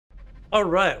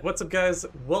Alright, what's up guys?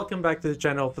 Welcome back to the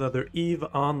channel for another EVE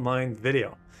Online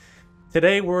video.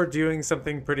 Today we're doing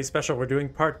something pretty special. We're doing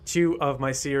part 2 of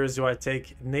my series where I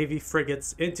take Navy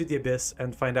frigates into the Abyss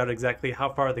and find out exactly how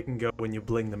far they can go when you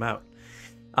bling them out.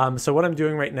 So what I'm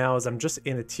doing right now is I'm just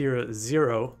in a tier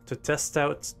 0 to test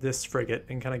out this frigate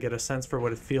and kind of get a sense for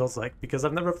what it feels like because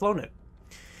I've never flown it.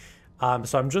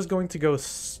 So I'm just going to go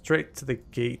straight to the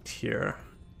gate here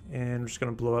and I'm just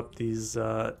going to blow up these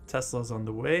Teslas on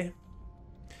the way.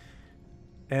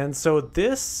 And so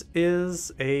this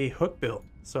is a Hookbill.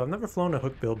 So I've never flown a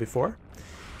Hookbill before.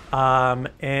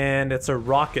 And it's a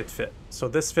rocket fit. So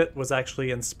this fit was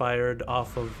actually inspired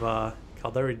off of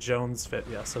Caldari Jones' fit.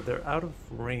 Yeah, so they're out of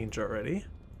range already.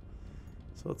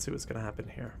 So let's see what's going to happen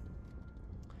here.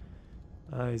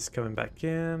 He's coming back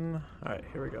in. All right,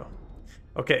 here we go.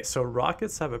 Okay, so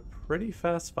rockets have a pretty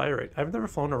fast fire rate. I've never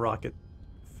flown a rocket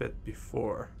fit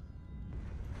before.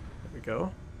 There we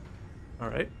go. All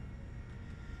right.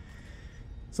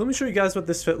 So let me show you guys what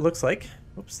this fit looks like.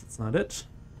 Oops, that's not it.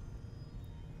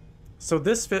 So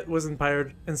this fit was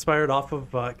inspired off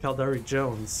of Caldari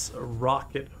Jones'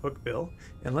 rocket Hookbill.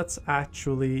 And let's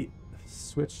actually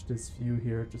switch this view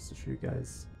here just to show you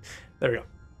guys. There we go.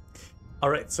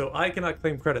 Alright, so I cannot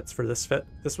claim credits for this fit.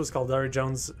 This was Caldari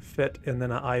Jones' fit, and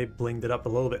then I blinged it up a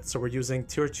little bit. So we're using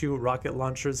tier 2 rocket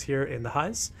launchers here in the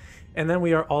highs. And then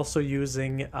we are also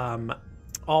using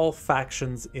all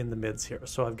factions in the mids here.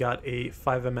 So I've got a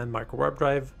 5MN micro warp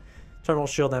drive, terminal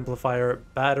shield amplifier,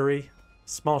 battery,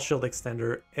 small shield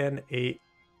extender, and a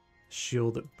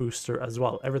shield booster as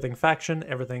well. Everything faction,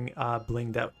 everything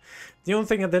blinged out. The only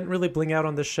thing I didn't really bling out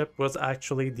on this ship was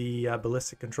actually the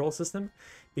ballistic control system,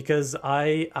 because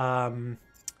I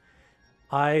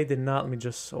did not. Let me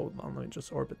just hold on. Let me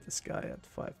just orbit this guy at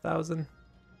 5,000.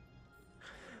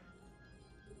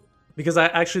 Because I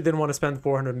actually didn't want to spend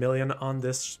 400 million on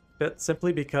this bit,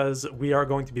 simply because we are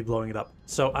going to be blowing it up.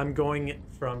 So I'm going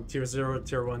from tier 0,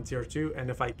 tier 1, tier 2, and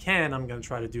if I can, I'm going to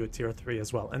try to do a tier 3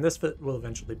 as well. And this bit will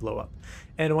eventually blow up.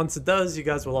 And once it does, you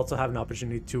guys will also have an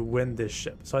opportunity to win this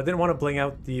ship. So I didn't want to bling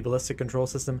out the ballistic control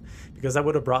system, because that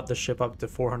would have brought the ship up to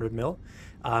 400 mil.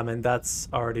 And that's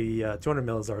already, 200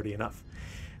 mil is already enough.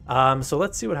 So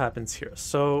let's see what happens here.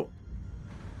 So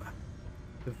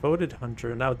Devoted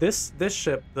Hunter. Now this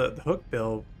ship, the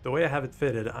Hookbill, the way I have it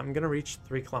fitted, I'm gonna reach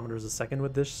 3 kilometers a second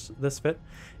with this fit,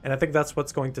 and I think that's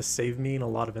what's going to save me in a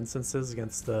lot of instances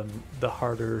against the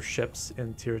harder ships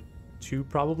in tier 2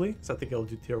 probably. So I think it'll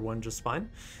do tier 1 just fine.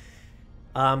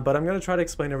 But I'm gonna try to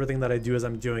explain everything that I do as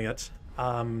I'm doing it,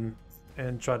 and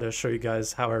try to show you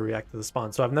guys how I react to the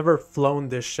spawn. So I've never flown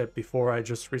this ship before. I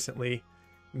just recently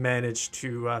managed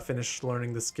to finish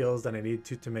learning the skills that I need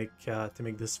to make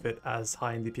this fit as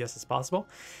high in DPS as possible.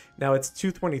 Now it's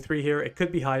 223 here. It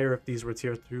could be higher if these were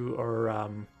tier 2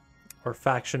 or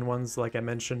faction ones, like I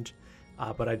mentioned,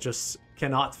 but I just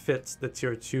cannot fit the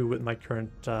tier 2 with my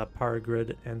current power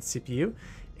grid and CPU,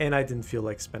 and I didn't feel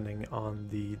like spending on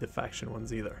the faction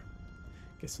ones either.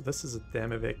 Okay, so this is a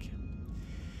Damavic.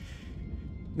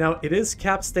 Now it is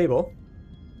cap stable.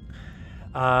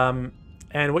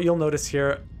 And what you'll notice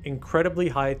here, incredibly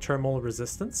high thermal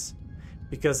resistance,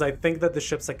 because I think that the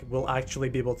ships that will actually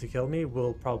be able to kill me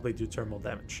will probably do thermal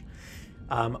damage.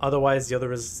 Otherwise, the other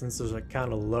resistances are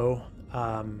kind of low.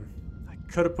 I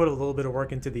could have put a little bit of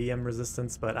work into the EM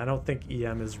resistance, but I don't think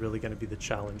EM is really going to be the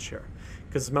challenge here,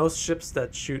 because most ships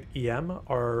that shoot EM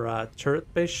are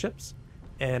turret-based ships,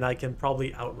 and I can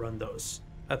probably outrun those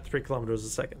at 3 kilometers a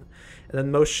second. And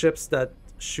then most ships that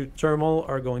shoot thermal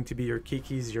are going to be your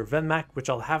Kikis, your Venmac, which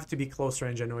I'll have to be close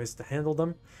range anyways to handle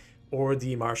them, or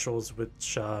the Marshals,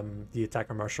 which the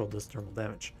attacker Marshal does thermal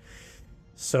damage.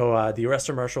 So the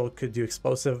arrestor Marshal could do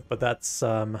explosive, but that's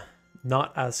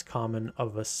not as common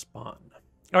of a spawn.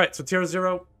 All right, so tier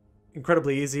 0,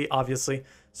 incredibly easy, obviously.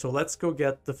 So let's go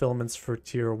get the filaments for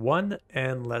tier 1,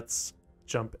 and let's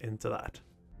jump into that.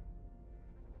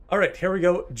 All right, here we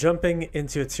go, jumping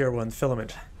into a tier 1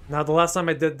 filament. Now, the last time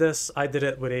I did this, I did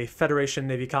it with a Federation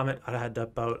Navy Comet. I had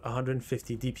about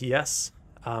 150 DPS,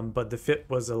 but the fit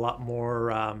was a lot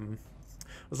more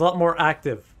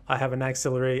active. I had an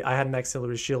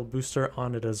auxiliary shield booster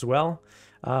on it as well.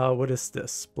 What is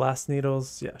this? Blast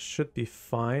needles? Yeah, should be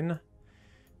fine.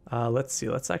 Let's see.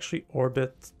 Let's actually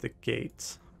orbit the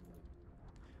gate.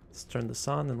 Let's turn this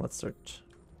on and let's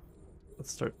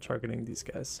start targeting these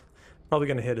guys. Probably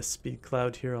going to hit a speed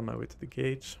cloud here on my way to the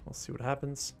gate. We'll see what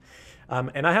happens.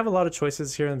 And I have a lot of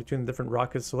choices here in between the different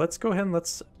rockets. So let's go ahead and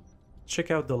let's check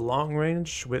out the long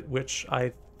range, with which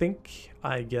I think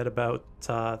I get about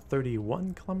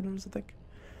 31 kilometers, I think.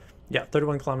 Yeah,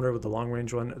 31 kilometer with the long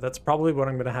range one. That's probably what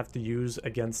I'm going to have to use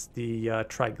against the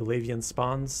Triglavian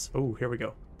spawns. Oh, here we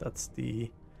go. That's the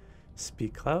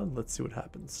speed cloud. Let's see what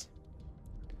happens.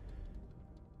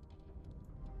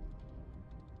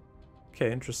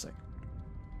 Okay, interesting.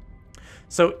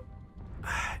 So,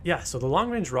 yeah, so the long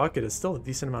range rocket is still a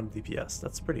decent amount of DPS.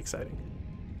 That's pretty exciting.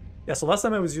 Yeah, so last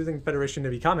time I was using Federation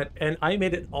Navy Comet, and I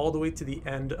made it all the way to the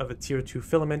end of a tier 2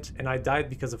 filament, and I died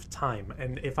because of time.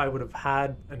 And if I would have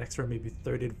had an extra maybe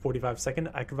 30 to 45 seconds,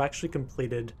 I could have actually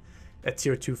completed a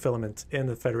tier 2 filament in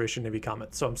the Federation Navy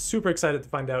Comet. So I'm super excited to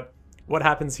find out what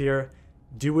happens here.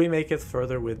 Do we make it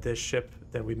further with this ship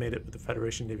than we made it with the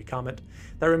Federation Navy Comet?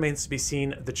 That remains to be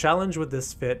seen. The challenge with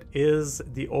this fit is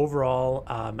the overall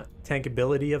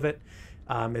tankability of it.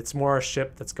 It's more a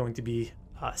ship that's going to be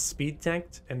speed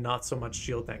tanked and not so much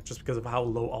shield tanked, just because of how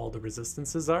low all the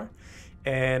resistances are.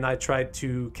 And I tried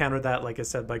to counter that, like I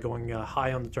said, by going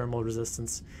high on the thermal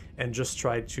resistance and just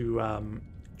try to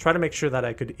make sure that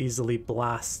I could easily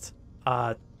blast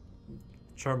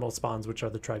thermal spawns, which are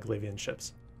the Triglavian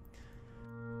ships.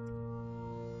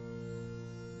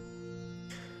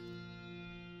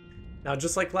 Now,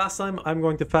 just like last time, I'm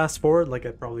going to fast forward like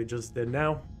I probably just did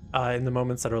now. In the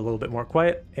moments that are a little bit more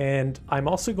quiet, and I'm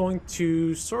also going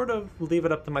to sort of leave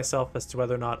it up to myself as to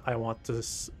whether or not I want to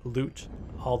loot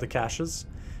all the caches,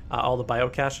 all the bio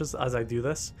caches as I do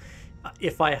this.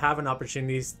 If I have an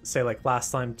opportunity, say like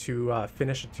last time, to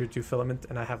finish a tier 2 filament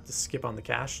and I have to skip on the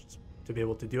cache to be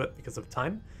able to do it because of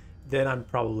time, then I'm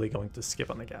probably going to skip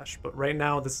on the cache. But right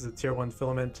now, this is a tier 1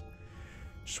 filament.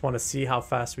 Just want to see how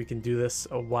fast we can do this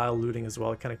while looting as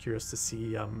well. Kind of curious to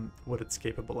see what it's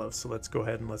capable of. So let's go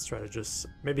ahead and let's try to just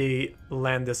maybe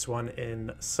land this one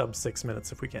in sub 6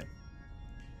 minutes if we can.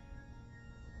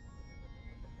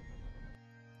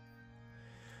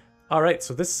 All right,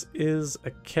 so this is a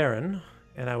Karen,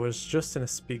 and I was just in a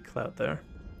speed cloud there.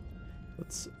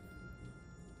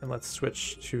 Let's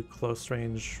switch to close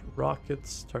range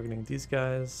rockets, targeting these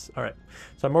guys. All right,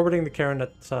 so I'm orbiting the Karen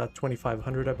at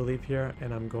 2500, I believe, here,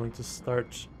 and I'm going to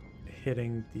start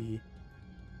hitting the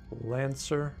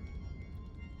Lancer.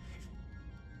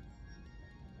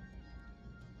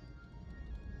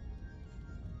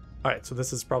 All right, so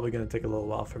this is probably going to take a little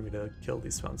while for me to kill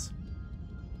these ones.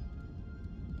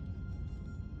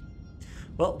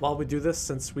 Well, while we do this,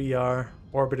 since we are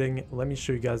orbiting, let me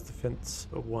show you guys the fins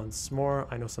once more.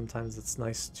 I know sometimes it's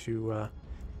nice to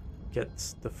get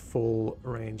the full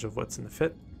range of what's in the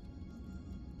fit.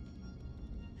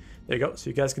 There you go. So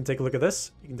you guys can take a look at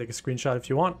this. You can take a screenshot if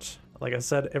you want. Like I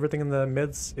said, everything in the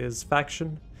mids is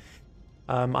faction.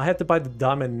 I had to buy the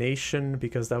Domination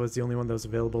because that was the only one that was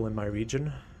available in my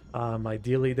region.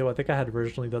 Ideally, though, I think I had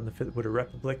originally done the fit with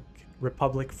a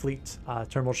Republic fleet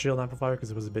thermal shield amplifier because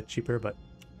it was a bit cheaper, but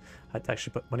I had to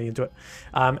actually put money into it.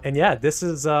 And yeah, this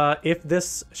is if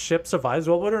this ship survives,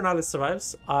 well, whether or not it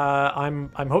survives,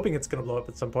 I'm hoping it's going to blow up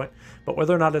at some point, but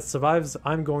whether or not it survives,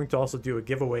 I'm going to also do a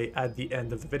giveaway at the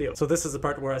end of the video. So this is the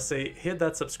part where I say hit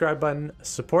that subscribe button,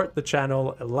 support the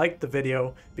channel, like the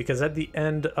video, because at the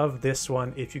end of this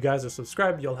one, if you guys are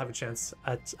subscribed, you'll have a chance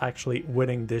at actually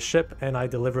winning this ship, and I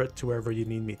deliver it to wherever you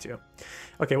need me to.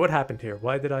 Okay, what happened here?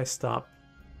 Why did I stop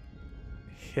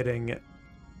hitting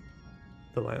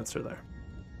the Lancer there?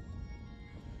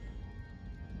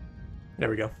 There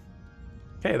we go.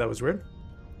 Okay, that was weird.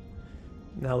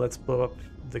 Now let's blow up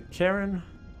the Karen.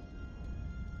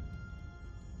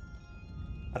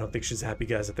 I don't think she's happy,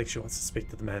 guys. I think she wants to speak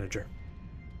to the manager.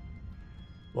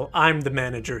 Well, I'm the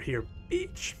manager here,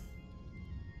 bitch.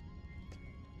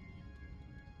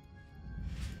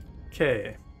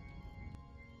 Okay.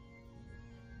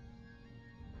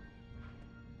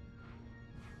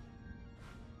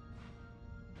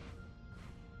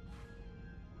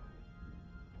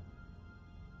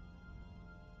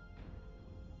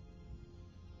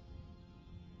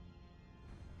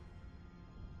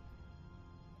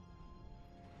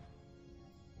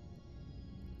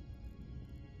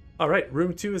 All right,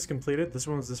 room 2 is completed. This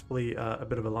one was definitely a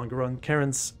bit of a longer run.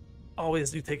 Karens always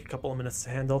do take a couple of minutes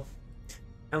to handle.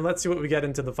 And let's see what we get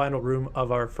into the final room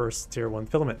of our first tier 1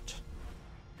 filament.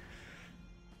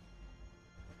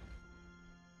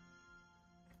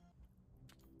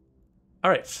 All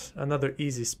right, another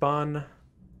easy spawn.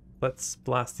 Let's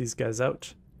blast these guys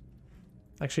out.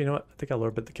 Actually, you know what? I think I'll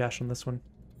orbit the cache on this one.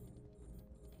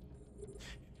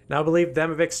 Now, I believe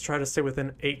Damavix try to stay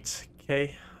within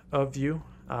 8k of you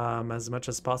as much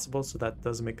as possible, so that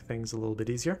does make things a little bit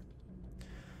easier.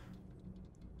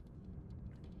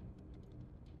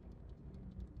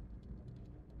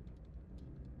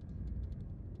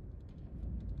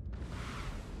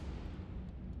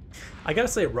 I gotta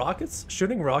say, rockets,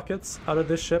 shooting rockets out of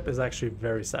this ship is actually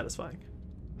very satisfying.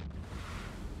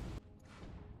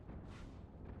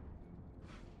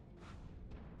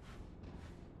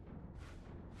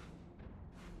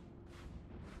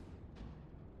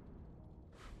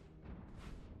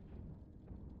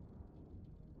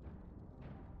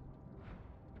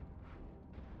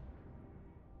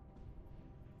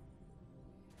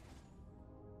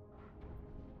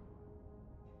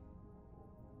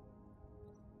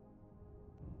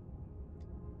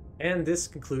 And this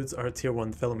concludes our tier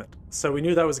 1 filament. So we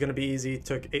knew that was going to be easy. It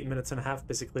took 8 minutes and a half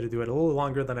basically to do it, a little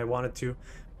longer than I wanted to,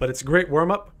 but it's a great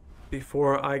warm-up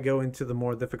before I go into the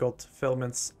more difficult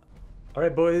filaments.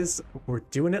 Alright boys, we're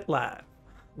doing it live.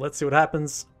 Let's see what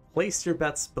happens. Place your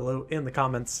bets below in the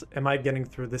comments. Am I getting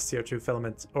through this tier 2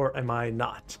 filament or am I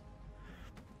not?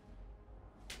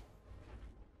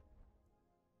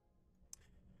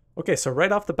 Okay, so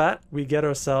right off the bat, we get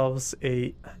ourselves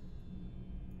a...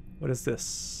 What is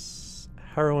this?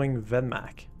 Harrowing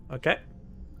Venmac. Okay.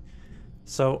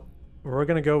 So we're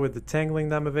going to go with the Tangling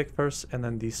Damavik first and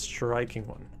then the Striking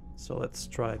one. So let's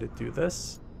try to do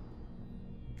this.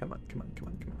 Come on, come on, come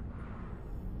on, come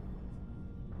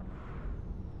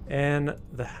on. And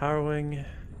the Harrowing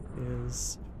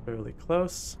is fairly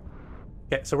close.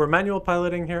 Okay, so we're manual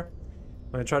piloting here.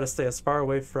 I'm going to try to stay as far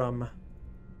away from...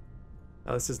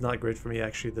 Now, this is not great for me,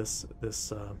 actually, this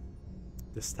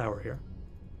tower here.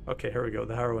 Okay, here we go.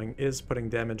 The Harrowing is putting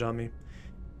damage on me.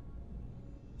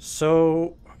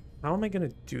 So, how am I going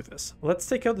to do this? Let's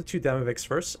take out the 2 Damaviks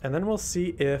first, and then we'll see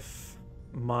if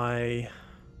my...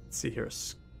 Let's see here.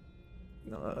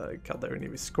 Caldari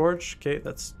Navy Scourge. Okay,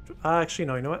 that's... actually,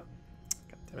 no, you know what?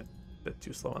 God damn it. A bit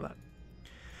too slow on that.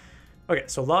 Okay,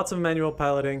 so lots of manual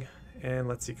piloting. And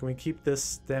let's see, can we keep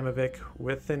this Damavik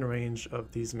within range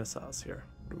of these missiles here?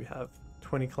 What do we have?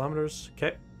 20 kilometers.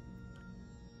 Okay.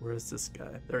 Where is this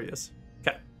guy? There he is.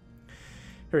 Okay.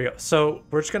 Here we go. So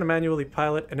we're just going to manually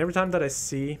pilot. And every time that I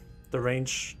see the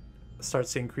range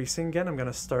starts increasing again, I'm going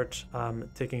to start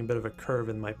taking a bit of a curve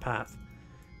in my path.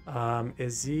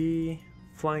 Is he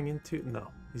flying into...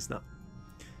 No, he's not.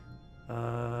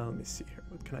 Let me see here.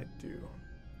 What can I do?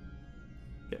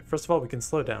 Okay, first of all, we can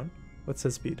slow down. What's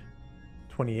his speed?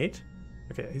 28?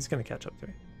 Okay, he's going to catch up to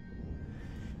me.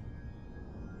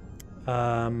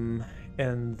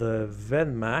 And the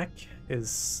Venmac is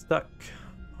stuck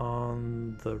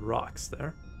on the rocks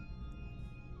there.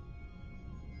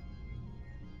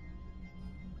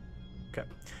 Okay,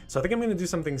 so I think I'm going to do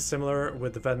something similar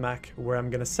with the Venmac, where I'm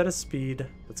going to set a speed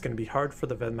that's going to be hard for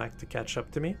the Venmac to catch up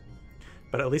to me,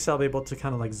 but at least I'll be able to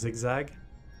kind of like zigzag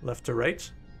left to right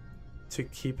to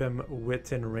keep him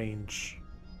within range.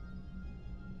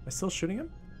 Am I still shooting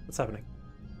him? What's happening?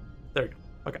 There we go.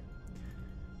 Okay.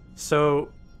 So,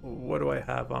 what do I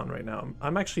have on right now?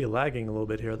 I'm actually lagging a little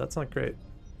bit here. That's not great.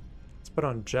 Let's put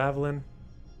on Javelin.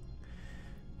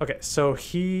 Okay, so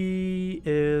he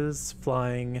is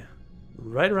flying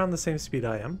right around the same speed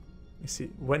I am. You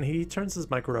see, when he turns his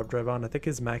micro warp drive on, I think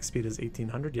his max speed is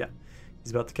 1800. Yeah,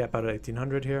 he's about to cap out at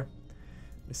 1800 here.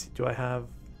 Let me see, do I have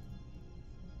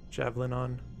Javelin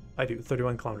on? I do,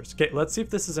 31 kilometers. Okay, let's see if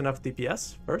this is enough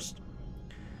DPS first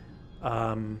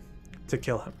to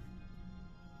kill him.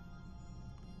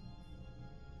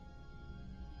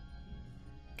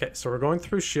 Okay, so we're going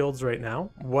through shields right now.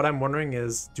 What I'm wondering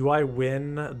is, do I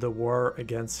win the war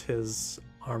against his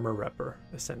armor repper,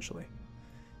 essentially?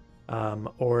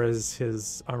 Or is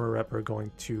his armor repper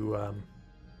going to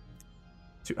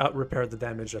out-repair the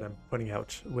damage that I'm putting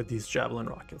out with these Javelin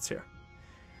rockets here?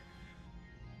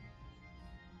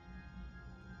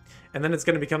 And then it's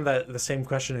going to become the same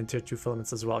question in tier 2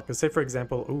 filaments as well. Because say, for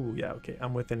example, oh, yeah, okay,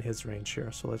 I'm within his range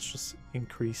here. So let's just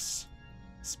increase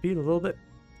speed a little bit.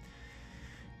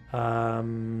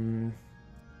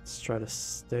 Let's try to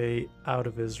stay out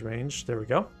of his range. There we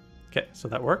go. Okay, so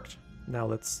that worked. Now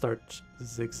let's start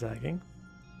zigzagging.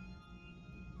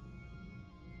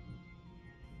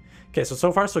 Okay,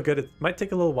 so far so good. It might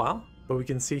take a little while, but we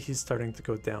can see he's starting to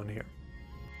go down here.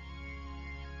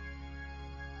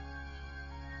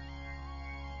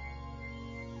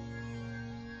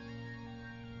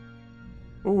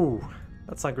 Ooh,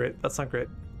 that's not great. That's not great.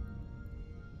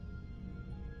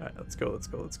 Alright, let's go, let's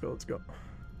go, let's go, let's go.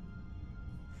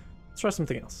 Let's try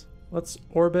something else. Let's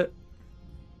orbit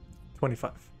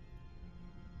 25.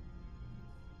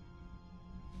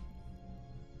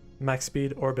 Max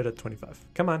speed, orbit at 25.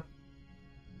 Come on.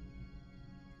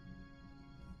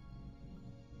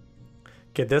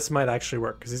 Okay, this might actually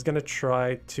work, because he's going to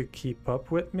try to keep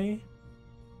up with me.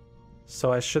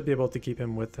 So I should be able to keep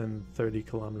him within 30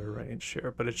 kilometer range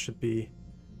here, but it should be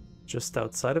just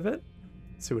outside of it.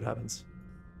 Let's see what happens.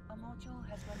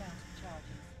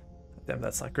 Damn,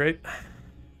 that's not great.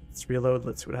 Let's reload.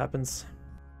 Let's see what happens.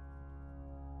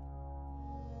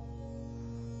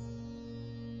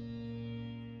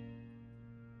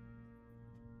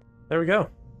 There we go.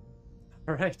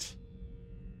 All right.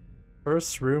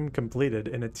 First room completed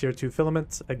in a tier 2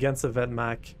 filament against a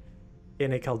Vedmak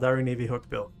in a Caldari Navy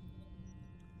Hookbill.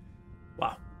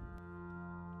 Wow.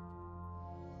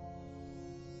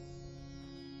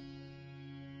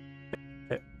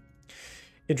 Okay.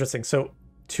 Interesting. So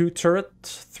 3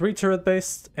 turret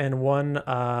based and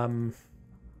one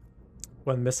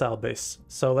missile base.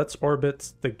 So let's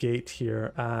orbit the gate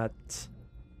here at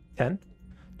 10.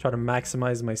 Try to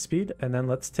maximize my speed, and then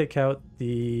let's take out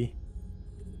the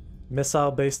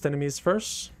missile based enemies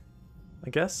first,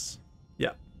 I guess.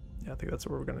 Yeah, I think that's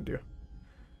what we're gonna do.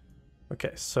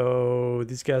 Okay, so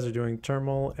these guys are doing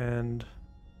thermal and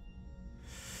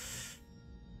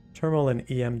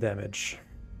EM damage.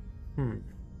 I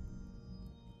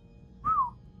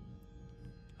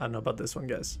don't know about this one,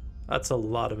 guys. That's a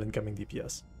lot of incoming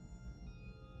DPS.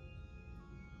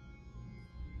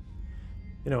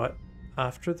 You know what?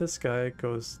 After this guy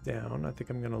goes down, I think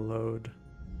I'm gonna load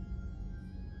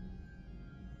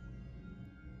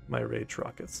my rage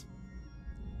rockets.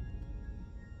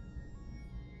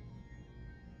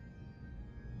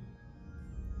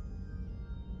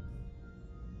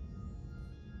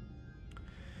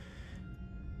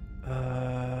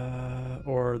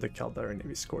 Or the Caldari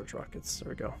Navy Scourge rockets. There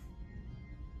we go.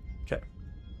 Okay.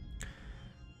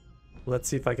 Let's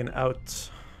see if I can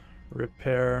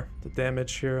repair the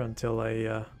damage here until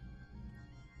I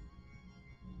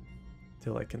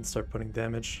can start putting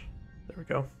damage. There we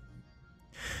go.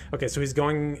 Okay, so he's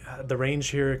going, the range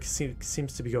here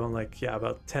seems to be going like, yeah,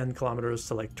 about 10 kilometers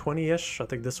to like 20-ish. I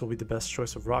think this will be the best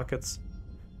choice of rockets.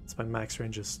 It's my max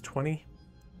range is 20.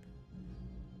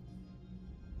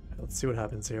 Let's see what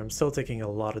happens here. I'm still taking a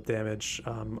lot of damage,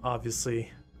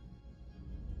 obviously.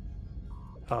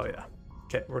 Oh yeah.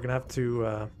 Okay, we're gonna have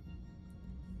to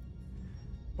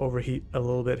overheat a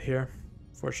little bit here,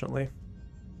 fortunately.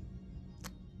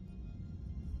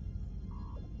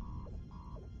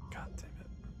 God damn it.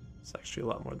 It's actually a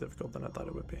lot more difficult than I thought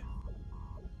it would be.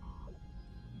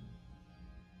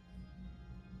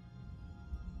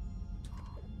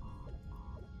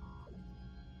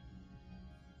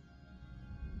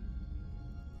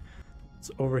 Let's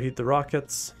overheat the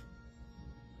rockets.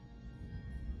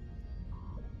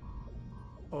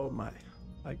 Oh my,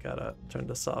 I gotta turn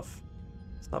this off.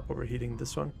 Stop overheating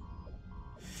this one.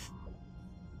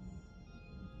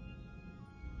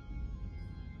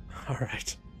 All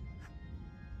right.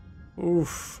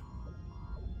 Oof.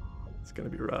 It's gonna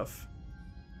be rough.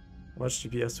 How much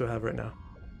GPS do I have right now?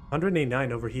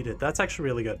 189 overheated. That's actually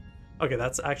really good. Okay,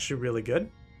 that's actually really good.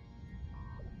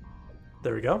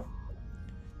 There we go.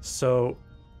 So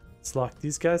let's lock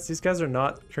these guys. These guys are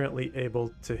not currently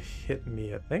able to hit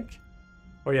me, I think.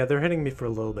 Oh yeah, they're hitting me for a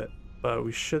little bit, but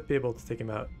we should be able to take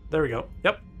him out. There we go.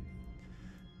 Yep.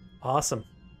 Awesome.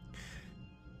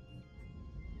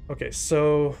 Okay,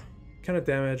 so what kind of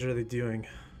damage are they doing?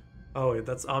 Oh, wait,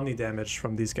 that's omni damage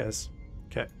from these guys.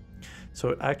 Okay. So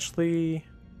it actually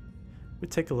we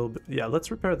take a little bit. Yeah,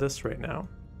 let's repair this right now.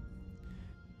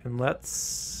 And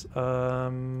let's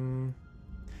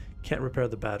can't repair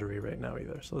the battery right now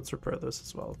either. So let's repair this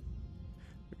as well.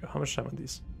 Here we go. How much time on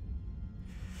these?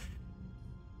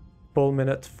 Full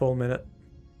minute, full minute.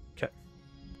 Okay.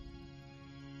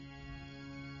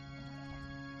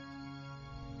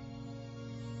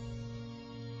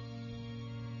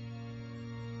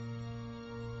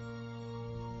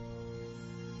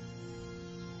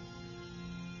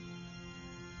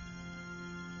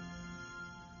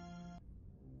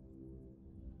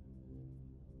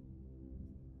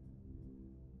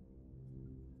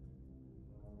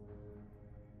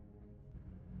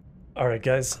 All right,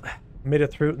 guys. Made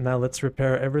it through. Now let's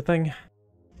repair everything.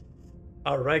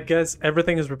 All right, guys,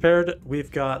 everything is repaired. We've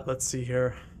got, let's see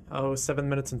here, 7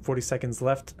 minutes and 40 seconds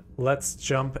left. Let's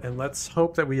jump and let's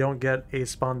hope that we don't get a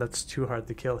spawn that's too hard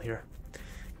to kill here,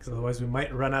 because otherwise we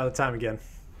might run out of time again,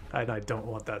 and I don't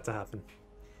want that to happen.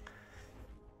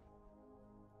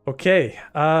 Okay.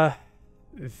 Oh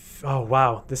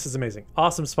wow, this is amazing.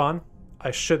 Awesome spawn.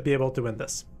 I should be able to win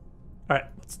this. All right,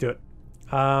 let's do it.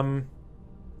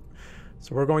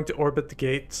 So we're going to orbit the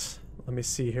gate. Let me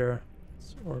see here.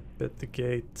 Let's orbit the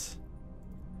gate.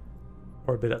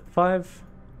 Orbit at 5.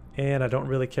 And I don't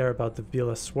really care about the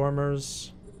VLS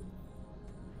swarmers.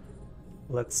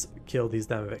 Let's kill these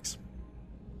Damaviks.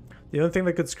 The only thing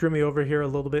that could screw me over here a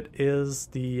little bit is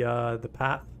the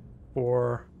path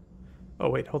for... Oh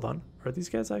wait, hold on. Are these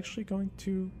guys actually going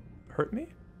to hurt me?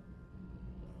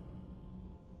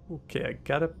 Okay, I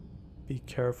gotta be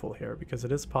careful here because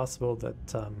it is possible that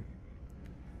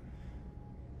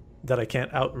that I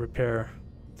can't out repair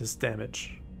this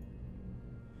damage.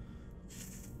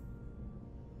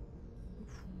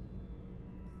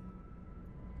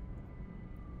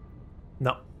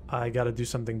 No, I gotta do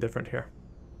something different here.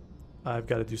 I've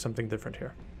got to do something different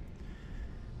here.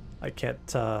 I can't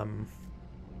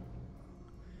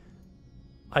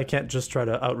just try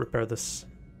to out repair this.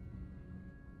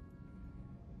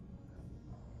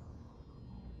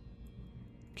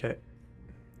 Okay.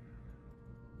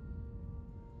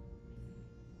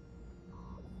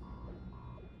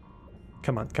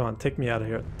 Come on, come on, take me out of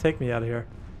here. Take me out of here.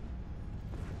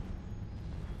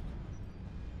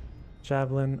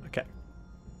 Javelin, okay.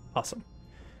 Awesome.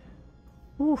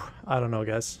 Whew, I don't know,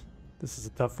 guys. This is a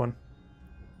tough one.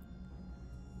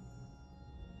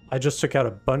 I just took out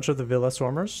a bunch of the Villa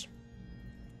Swarmers,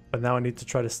 but now I need to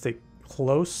try to stay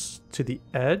close to the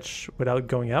edge without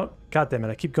going out. God damn it,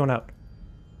 I keep going out.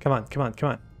 Come on, come on, come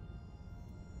on.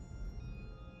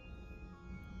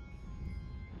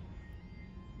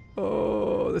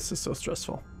 Oh, this is so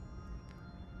stressful.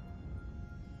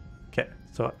 Okay,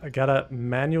 so I gotta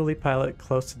manually pilot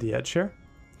close to the edge here.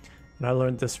 And I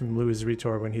learned this from Louis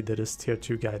Ritor when he did his tier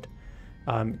 2 guide.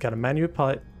 Gotta manually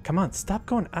pilot. Come on, stop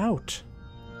going out.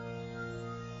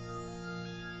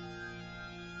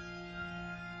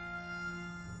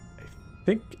 I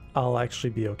think I'll actually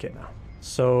be okay now.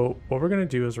 So what we're gonna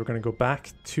do is we're gonna go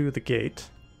back to the gate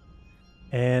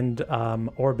and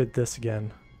orbit this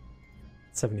again.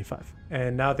 75.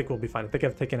 And now I think we'll be fine. I think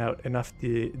I've taken out enough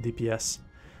DPS.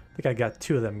 I think I got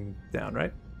 2 of them down,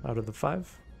 right? Out of the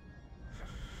 5.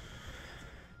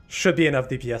 Should be enough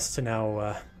DPS to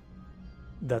now,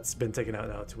 that's been taken out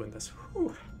now to win this.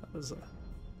 Whew, that was a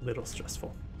little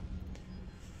stressful.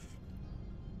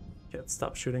 Okay, let's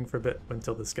stop shooting for a bit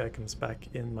until this guy comes back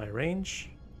in my range.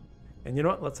 And you know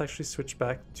what? Let's actually switch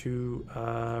back to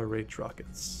rage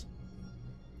rockets.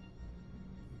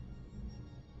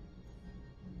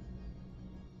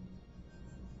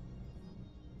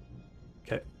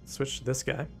 Okay, switch to this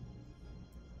guy.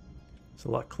 It's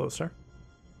a lot closer.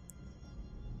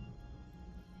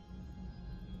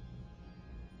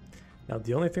 Now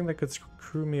the only thing that could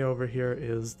screw me over here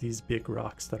is these big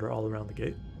rocks that are all around the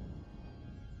gate.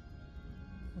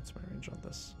 What's my range on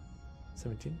this?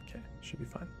 17? Okay, should be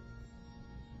fine.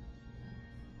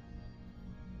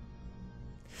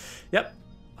 Yep,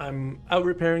 I'm out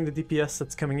repairing the DPS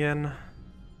that's coming in.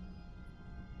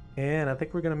 And I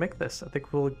think we're gonna make this. I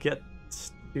think we'll get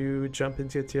to jump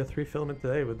into a tier 3 filament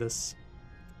today with this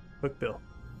Hookbill.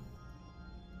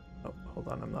 Oh, hold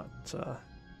on, I'm not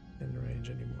in range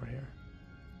anymore here.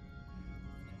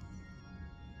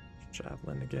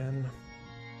 Javelin again.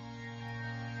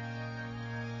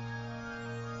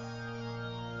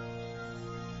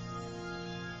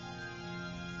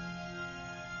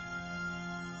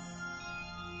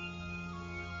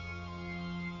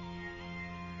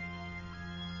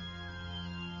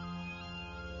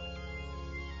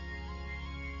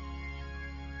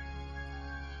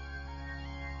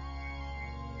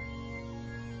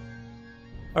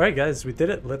 Alright guys, we did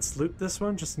it. Let's loot this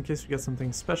one just in case we get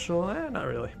something special. Not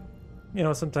really. You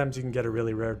know, sometimes you can get a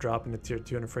really rare drop in a tier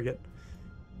 2 in a frigate.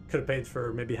 Could have paid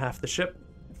for maybe half the ship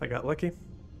if I got lucky.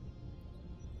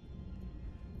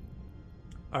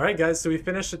 Alright guys, so we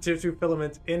finished the tier 2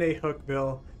 filament in a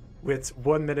Hookbill with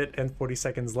 1 minute and 40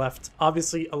 seconds left.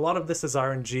 Obviously, a lot of this is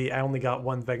RNG. I only got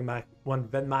one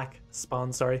Venmac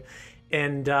spawn, sorry.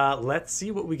 And let's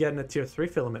see what we get in a tier 3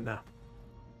 filament now.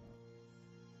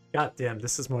 God damn,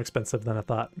 this is more expensive than I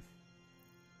thought.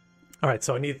 Alright,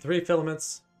 so I need 3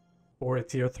 filaments for a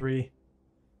tier 3.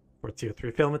 For a tier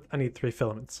 3 filament, I need 3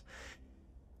 filaments.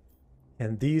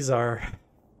 And these are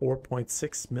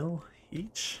 4.6 mil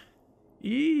each.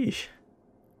 Eesh.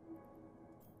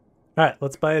 Alright,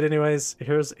 let's buy it anyways.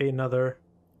 Here's another,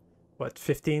 what,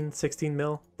 15, 16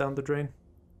 mil down the drain?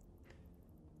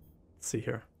 Let's see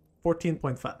here.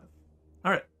 14.5.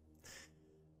 Alright.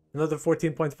 Another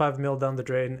 14.5 mil down the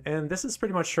drain, and this is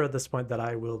pretty much sure at this point that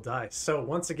I will die. So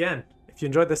once again, if you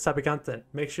enjoyed this type of content,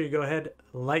 make sure you go ahead,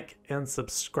 like, and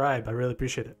subscribe. I really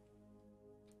appreciate it.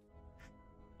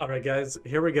 Alright guys,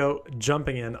 here we go,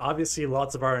 jumping in. Obviously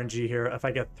lots of RNG here. If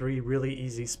I get 3 really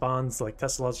easy spawns like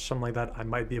Teslas or something like that, I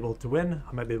might be able to win.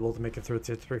 I might be able to make it through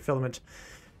tier 3 filament.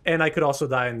 And I could also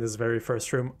die in this very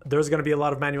first room. There's going to be a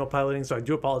lot of manual piloting, so I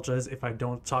do apologize if I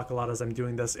don't talk a lot as I'm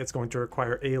doing this. It's going to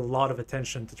require a lot of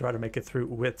attention to try to make it through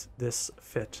with this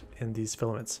fit in these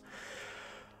filaments.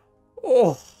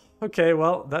 Oh, okay,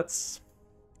 well, that's...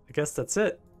 I guess that's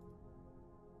it.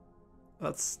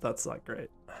 That's not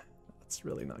great. That's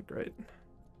really not great.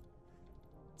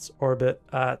 Let's orbit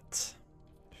at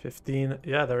 15.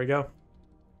 Yeah, there we go.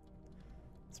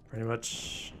 It's pretty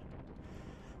much...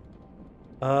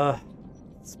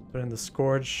 let's put in the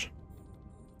Scourge.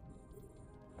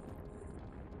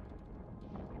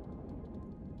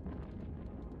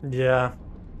 Yeah,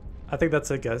 I think that's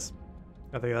it, guys.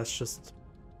 I think that's just...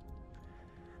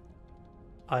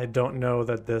 I don't know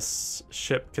that this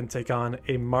ship can take on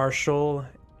a Marshal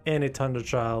and a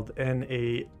Thunderchild and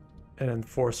an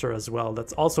Enforcer as well.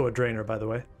 That's also a Drainer, by the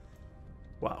way.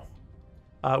 Wow.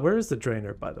 Where is the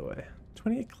Drainer, by the way?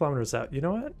 28 kilometers out. You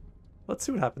know what? Let's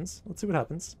see what happens. Let's see what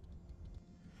happens.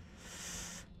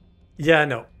 Yeah,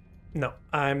 no. No,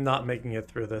 I'm not making it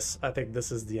through this. I think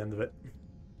this is the end of it.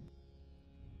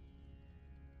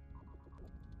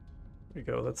 Here we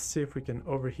go. Let's see if we can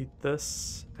overheat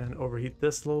this and overheat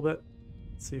this a little bit.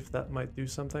 See if that might do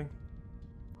something.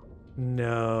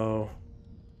 No.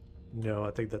 No,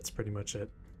 I think that's pretty much it.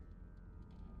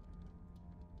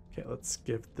 Okay, let's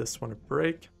give this one a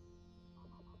break.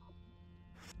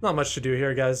 Not much to do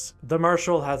here, guys. The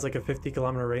Marshal has like a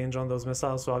 50-kilometer range on those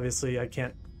missiles, so obviously I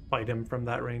can't fight him from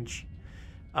that range.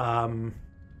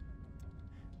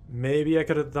 Maybe I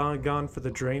could have gone for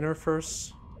the Drainer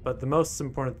first, but the most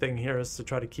important thing here is to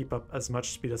try to keep up as much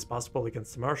speed as possible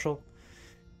against the Marshal,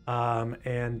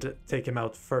 and take him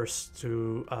out first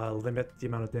to limit the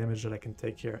amount of damage that I can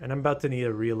take here. And I'm about to need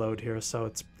a reload here, so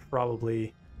it's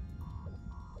probably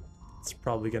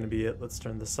going to be it. Let's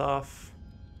turn this off.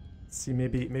 Let's see,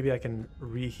 maybe I can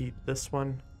reheat this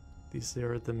one. These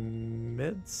are the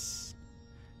mids.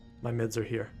 My mids are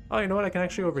here. Oh, you know what? I can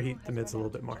actually overheat the mids a little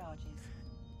bit more.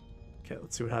 Okay,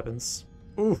 let's see what happens.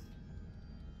 Ooh.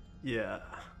 Yeah.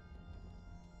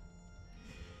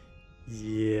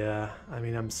 Yeah. I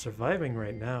mean, I'm surviving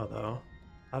right now, though.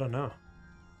 I don't know.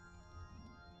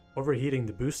 Overheating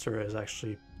the booster is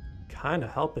actually kind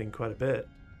of helping quite a bit.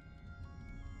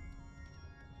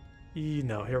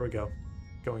 No, here we go.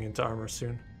 Going into armor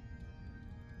soon.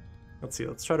 Let's see.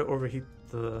 Let's try to overheat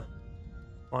the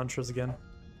launchers again.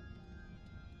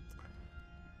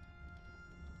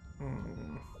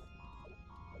 I'm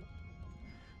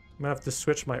gonna have to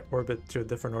switch my orbit to a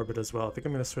different orbit as well. I think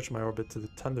I'm gonna switch my orbit to the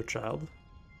Thunderchild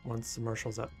once the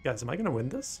Marshal's out. Guys, am I gonna win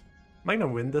this? Am I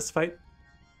gonna win this fight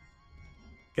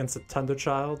against a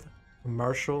Thunderchild, a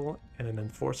Marshal, and an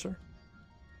Enforcer?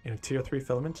 And a tier 3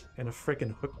 filament and a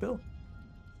freaking Hookbill?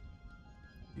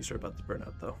 These are about to burn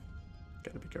out though.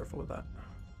 Gotta be careful with that.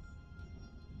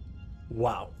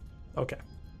 Wow. Okay.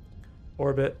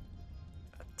 Orbit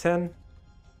at 10.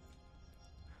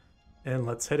 And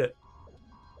let's hit it.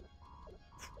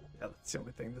 Yeah, that's the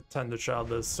only thing. The Thunderchild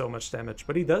does so much damage,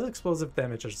 but he does explosive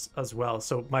damage as well.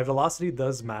 So my velocity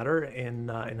does matter in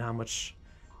how much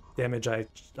damage I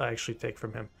actually take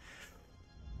from him.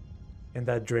 And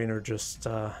that Drainer just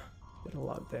did a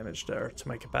lot of damage there to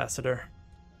my capacitor.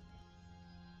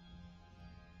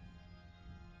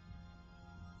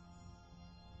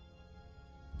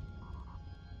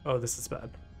 Oh, this is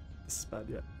bad. This is bad,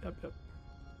 yeah. Yep.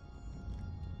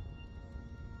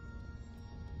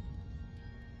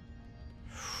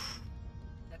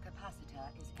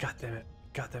 God damn it.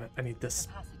 God damn it. I need this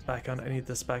back on. I need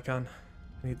this back on.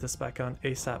 I need this back on.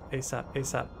 ASAP, ASAP,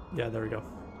 ASAP. Yeah, there we go.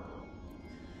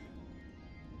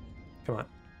 Come on.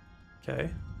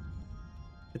 Okay.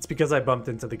 It's because I bumped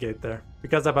into the gate there.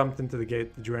 Because I bumped into the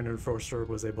gate, the Drainer Enforcer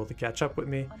was able to catch up with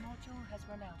me.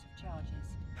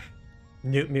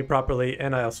 Newt me properly,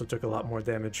 and I also took a lot more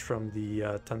damage from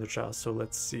the Thunderchild, so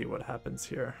let's see what happens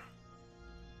here.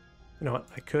 You know what?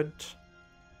 I could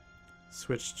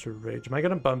switch to Rage. Am I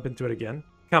gonna bump into it again?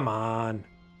 Come on!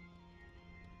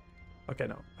 Okay,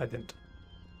 no, I didn't.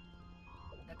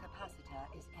 The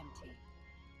capacitor is empty.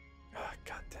 Oh,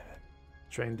 God damn it.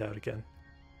 Drained out again.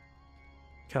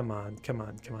 Come on, come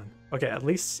on, come on. Okay, at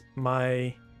least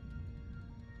my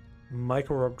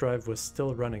micro warp drive was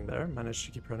still running there. Managed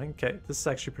to keep running. Okay, this is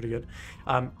actually pretty good.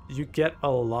 You get a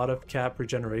lot of cap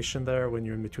regeneration there when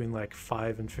you're in between like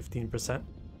 5 and 15%.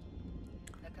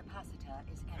 The capacitor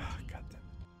is empty. Oh, God damn.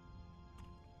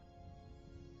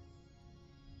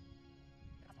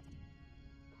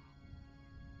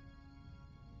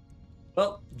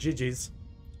 Well, GG's.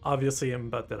 Obviously, I'm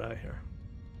about to die here.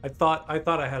 I thought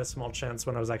I had a small chance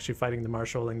when I was actually fighting the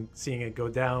Marshal and seeing it go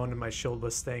down and my shield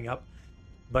was staying up.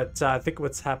 But I think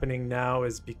what's happening now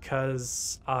is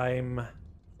because I'm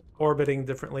orbiting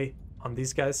differently on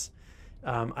these guys,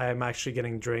 I am actually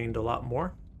getting drained a lot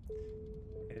more.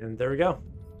 And there we go.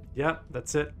 Yeah,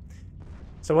 that's it.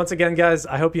 So once again, guys,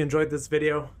 I hope you enjoyed this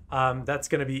video. That's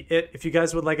going to be it. If you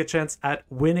guys would like a chance at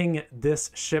winning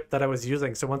this ship that I was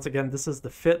using. So once again, this is the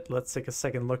Fit. Let's take a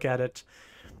second look at it.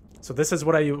 So this is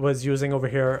what I was using over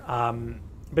here.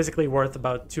 Basically worth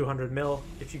about 200 mil.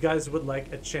 If you guys would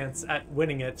like a chance at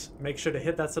winning it, make sure to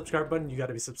hit that subscribe button. You got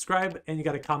to be subscribed and you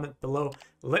got to comment below.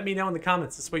 Let me know in the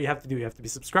comments. This is what you have to do. You have to be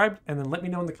subscribed and then let me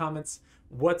know in the comments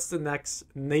what's the next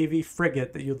Navy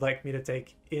frigate that you'd like me to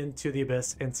take into the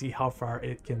abyss and see how far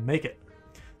it can make it.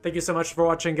 Thank you so much for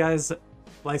watching, guys.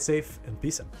 Fly safe and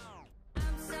peace out.